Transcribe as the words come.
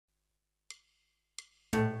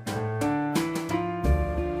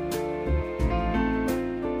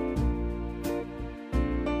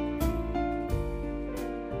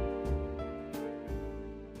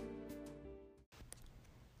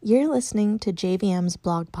You're listening to JVM's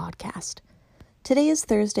blog podcast. Today is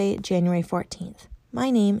Thursday, January 14th. My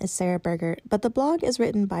name is Sarah Berger, but the blog is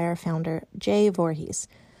written by our founder, Jay Voorhees.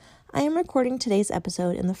 I am recording today's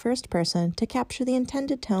episode in the first person to capture the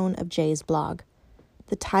intended tone of Jay's blog.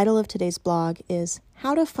 The title of today's blog is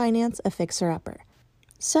How to Finance a Fixer-Upper.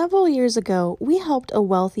 Several years ago, we helped a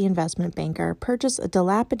wealthy investment banker purchase a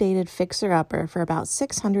dilapidated fixer-upper for about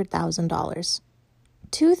 $600,000.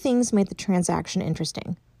 Two things made the transaction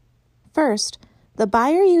interesting. First, the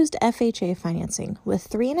buyer used FHA financing with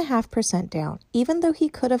 3.5% down, even though he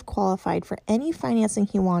could have qualified for any financing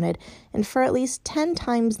he wanted and for at least 10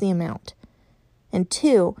 times the amount. And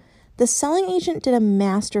two, the selling agent did a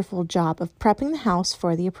masterful job of prepping the house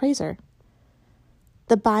for the appraiser.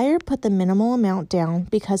 The buyer put the minimal amount down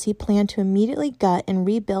because he planned to immediately gut and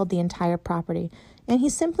rebuild the entire property, and he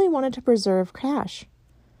simply wanted to preserve cash.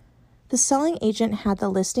 The selling agent had the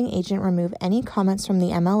listing agent remove any comments from the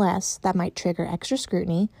MLS that might trigger extra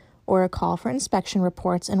scrutiny or a call for inspection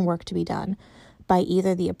reports and work to be done by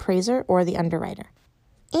either the appraiser or the underwriter.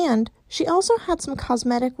 And she also had some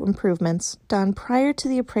cosmetic improvements done prior to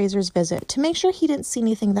the appraiser's visit to make sure he didn't see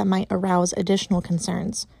anything that might arouse additional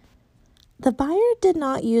concerns. The buyer did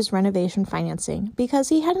not use renovation financing because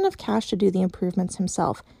he had enough cash to do the improvements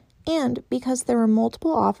himself, and because there were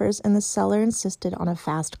multiple offers and the seller insisted on a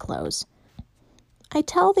fast close. I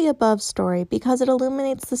tell the above story because it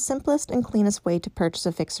illuminates the simplest and cleanest way to purchase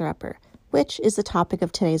a fixer-upper, which is the topic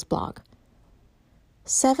of today's blog.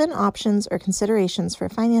 7 options or considerations for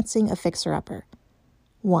financing a fixer-upper.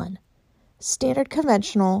 1. Standard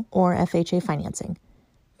conventional or FHA financing.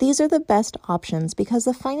 These are the best options because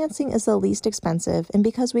the financing is the least expensive and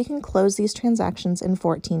because we can close these transactions in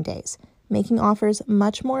 14 days. Making offers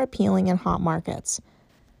much more appealing in hot markets.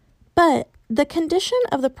 But the condition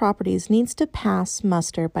of the properties needs to pass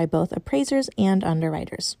muster by both appraisers and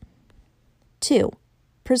underwriters. 2.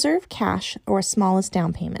 Preserve cash or smallest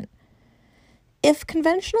down payment. If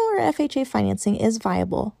conventional or FHA financing is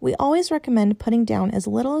viable, we always recommend putting down as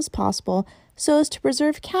little as possible so as to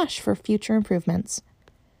preserve cash for future improvements.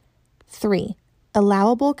 3.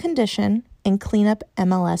 Allowable condition and clean up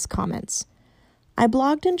MLS comments. I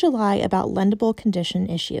blogged in July about lendable condition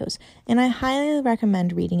issues, and I highly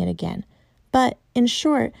recommend reading it again. But, in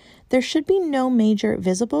short, there should be no major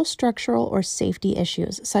visible structural or safety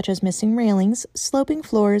issues, such as missing railings, sloping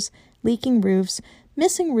floors, leaking roofs,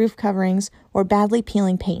 missing roof coverings, or badly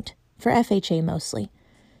peeling paint, for FHA mostly.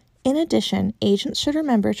 In addition, agents should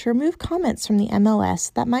remember to remove comments from the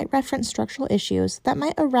MLS that might reference structural issues that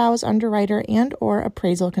might arouse underwriter and/or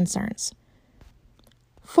appraisal concerns.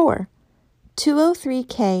 4.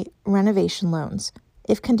 203K renovation loans,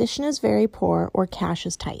 if condition is very poor or cash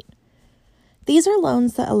is tight. These are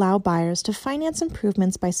loans that allow buyers to finance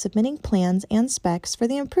improvements by submitting plans and specs for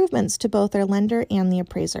the improvements to both their lender and the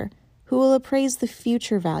appraiser, who will appraise the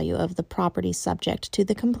future value of the property subject to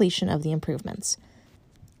the completion of the improvements.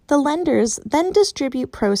 The lenders then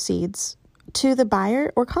distribute proceeds to the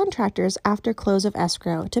buyer or contractors after close of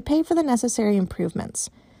escrow to pay for the necessary improvements.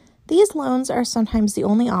 These loans are sometimes the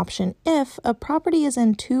only option if a property is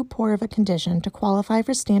in too poor of a condition to qualify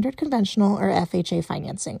for standard conventional or FHA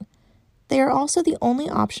financing. They are also the only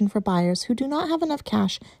option for buyers who do not have enough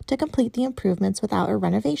cash to complete the improvements without a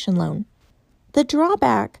renovation loan. The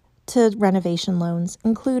drawback to renovation loans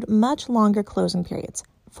include much longer closing periods,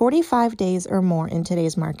 45 days or more in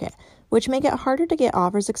today's market, which make it harder to get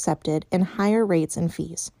offers accepted and higher rates and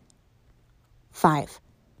fees. 5.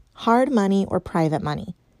 Hard money or private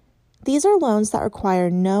money. These are loans that require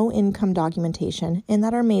no income documentation and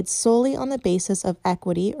that are made solely on the basis of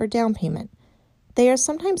equity or down payment. They are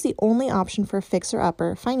sometimes the only option for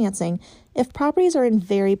fixer-upper financing if properties are in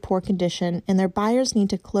very poor condition and their buyers need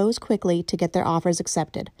to close quickly to get their offers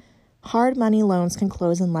accepted. Hard money loans can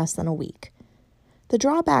close in less than a week. The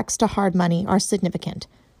drawbacks to hard money are significant.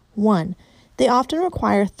 1. They often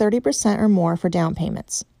require 30% or more for down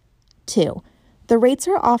payments. 2. The rates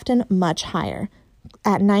are often much higher,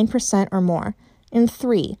 at 9% or more. And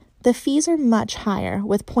 3, the fees are much higher,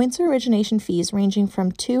 with points or origination fees ranging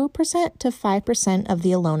from 2% to 5% of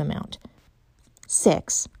the loan amount.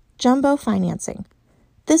 6. Jumbo financing.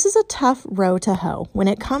 This is a tough row to hoe when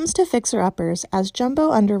it comes to fixer-uppers, as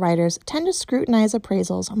jumbo underwriters tend to scrutinize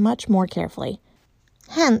appraisals much more carefully.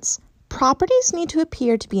 Hence, properties need to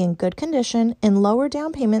appear to be in good condition and lower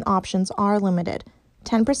down payment options are limited.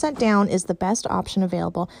 10% down is the best option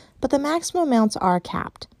available, but the maximum amounts are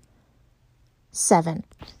capped. 7.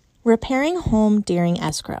 Repairing home during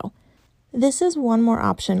escrow. This is one more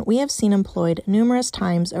option we have seen employed numerous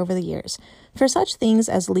times over the years for such things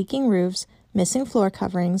as leaking roofs, missing floor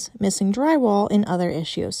coverings, missing drywall, and other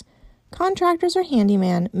issues. Contractors or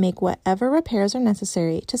handyman make whatever repairs are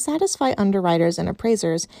necessary to satisfy underwriters and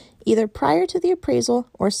appraisers, either prior to the appraisal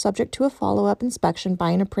or subject to a follow-up inspection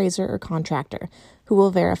by an appraiser or contractor, who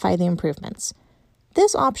will verify the improvements.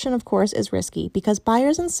 This option, of course, is risky because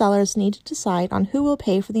buyers and sellers need to decide on who will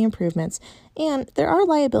pay for the improvements, and there are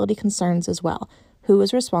liability concerns as well. Who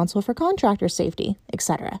is responsible for contractor safety,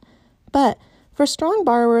 etc. But for strong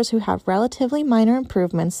borrowers who have relatively minor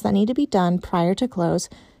improvements that need to be done prior to close,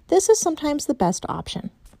 this is sometimes the best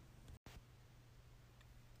option.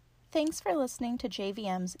 Thanks for listening to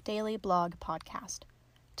JVM's Daily Blog podcast.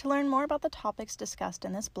 To learn more about the topics discussed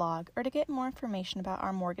in this blog or to get more information about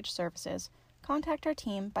our mortgage services, contact our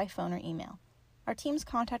team by phone or email. Our team's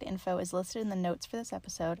contact info is listed in the notes for this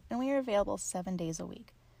episode, and we are available 7 days a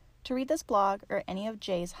week. To read this blog or any of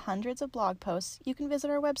Jay's hundreds of blog posts, you can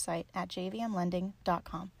visit our website at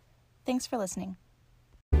jvmlending.com. Thanks for listening.